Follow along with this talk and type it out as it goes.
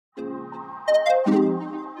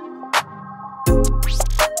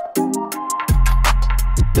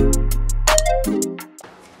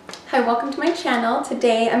welcome to my channel.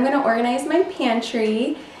 Today I'm going to organize my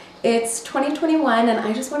pantry. It's 2021 and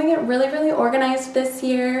I just want to get really organized this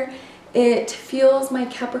year. It fuels my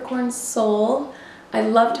Capricorn soul. I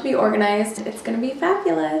love to be organized. It's going to be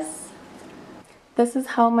fabulous. This is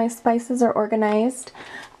how my spices are organized.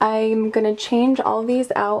 I'm going to change all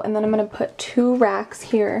these out and then I'm going to put 2 racks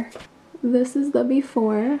here. This is the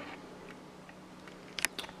before.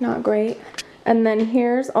 Not great. And then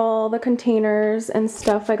here's all the containers and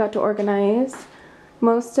stuff I got to organize.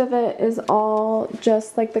 Most of it is all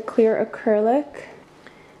just like the clear acrylic.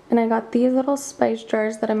 And I got these little spice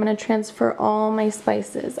jars that I'm going to transfer all my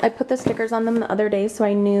spices. I put the stickers on them the other day so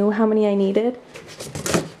I knew how many I needed.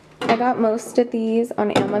 I got most of these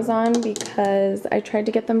on Amazon because I tried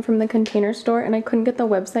to get them from the container store and I couldn't get the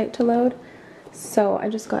website to load. So I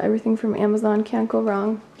just got everything from Amazon. Can't go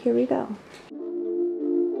wrong. Here we go.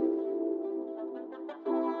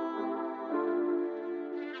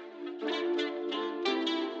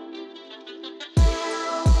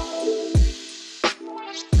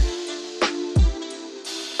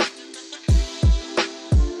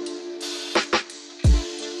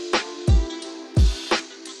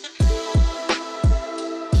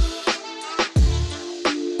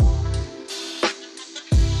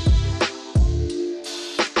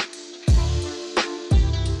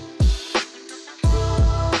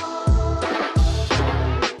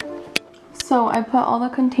 So I put all the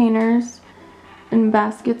containers and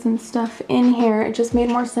baskets and stuff in here. It just made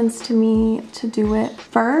more sense to me to do it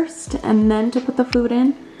first and then to put the food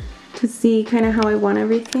in to see kind of how I want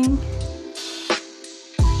everything.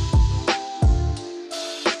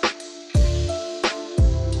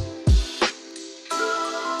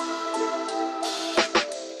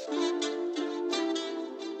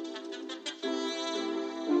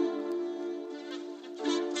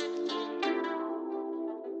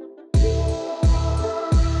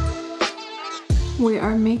 We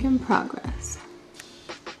are making progress.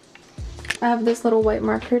 I have this little white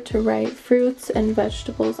marker to write fruits and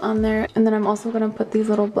vegetables on there, and then I'm also going to put these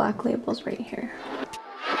little black labels right here.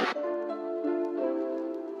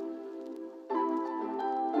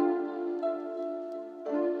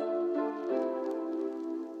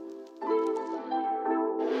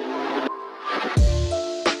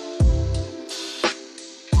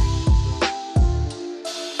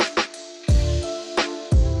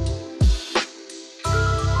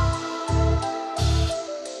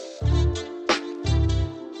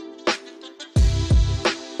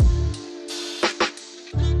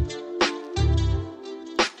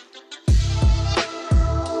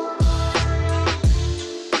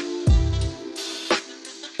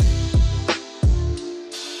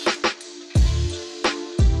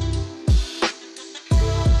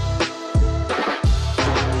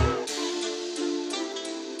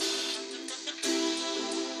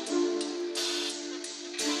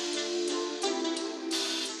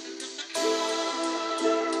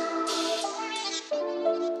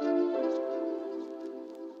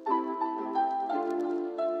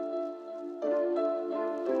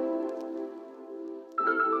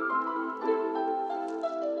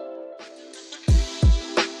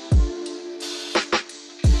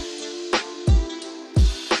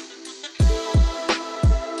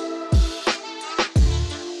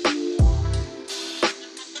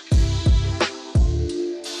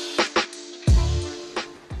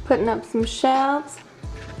 Putting up some shelves.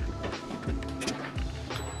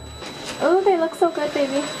 Oh, they look so good,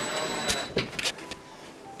 baby.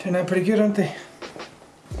 Turn out pretty good, aren't they?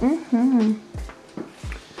 Mm-hmm.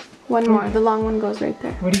 One more. The long one goes right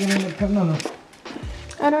there. What are you gonna end up putting on them?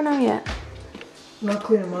 I don't know yet. Not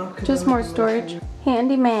clear them out. Just more storage.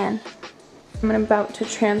 Handyman. I'm about to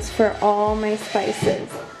transfer all my spices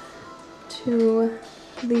to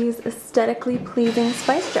these aesthetically pleasing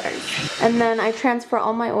spice jars. And then I transfer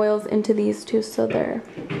all my oils into these two so they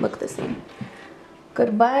look the same.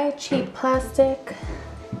 Goodbye, cheap plastic.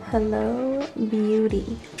 Hello,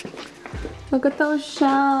 beauty. Look at those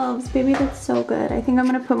shelves. Baby, that's so good. I think I'm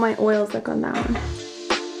gonna put my oils like on that one.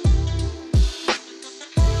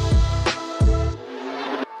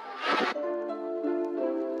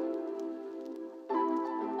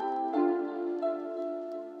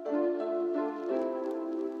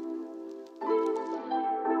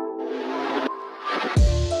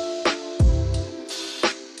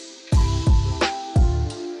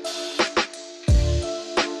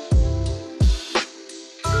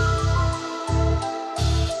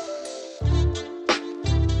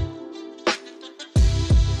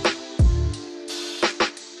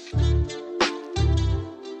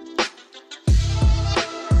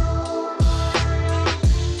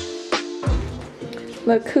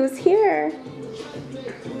 Look who's here.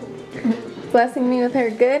 blessing me with her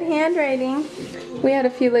good handwriting. We had a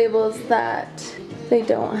few labels that they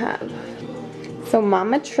don't have. So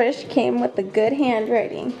Mama Trish came with the good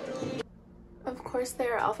handwriting. Of course they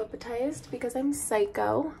are alphabetized because I'm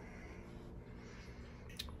psycho.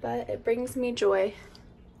 But it brings me joy.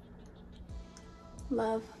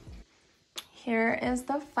 Love. Here is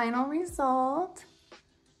the final result.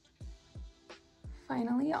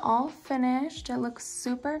 Finally all finished. It looks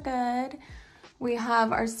super good. We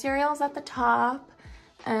have our cereals at the top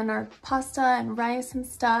and our pasta and rice and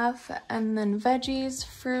stuff, and then veggies,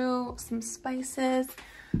 fruit, some spices.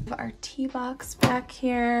 Our tea box back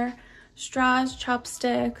here, straws,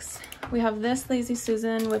 chopsticks. We have this Lazy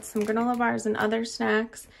Susan with some granola bars and other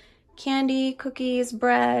snacks, candy, cookies,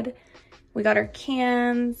 bread. We got our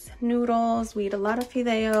cans, noodles. We eat a lot of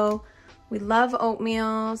fideo. We love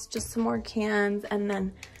oatmeals, just some more cans. And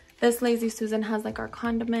then this Lazy Susan has like our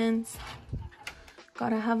condiments.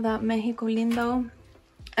 Gotta have that Mexico lindo.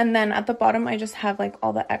 And then at the bottom, I just have like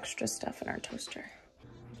all the extra stuff in our toaster.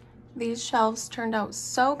 These shelves turned out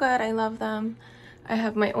so good. I love them. I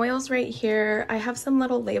have my oils right here. I have some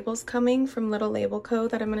little labels coming from Little Label Co.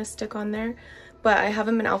 that I'm gonna stick on there, but I have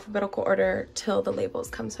them in alphabetical order till the labels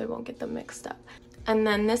come so I won't get them mixed up. And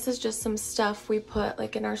then this is just some stuff we put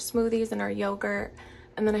like in our smoothies and our yogurt.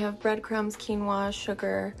 And then I have breadcrumbs, quinoa,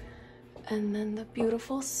 sugar, and then the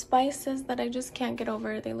beautiful spices that I just can't get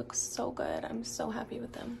over. They look so good. I'm so happy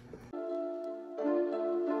with them.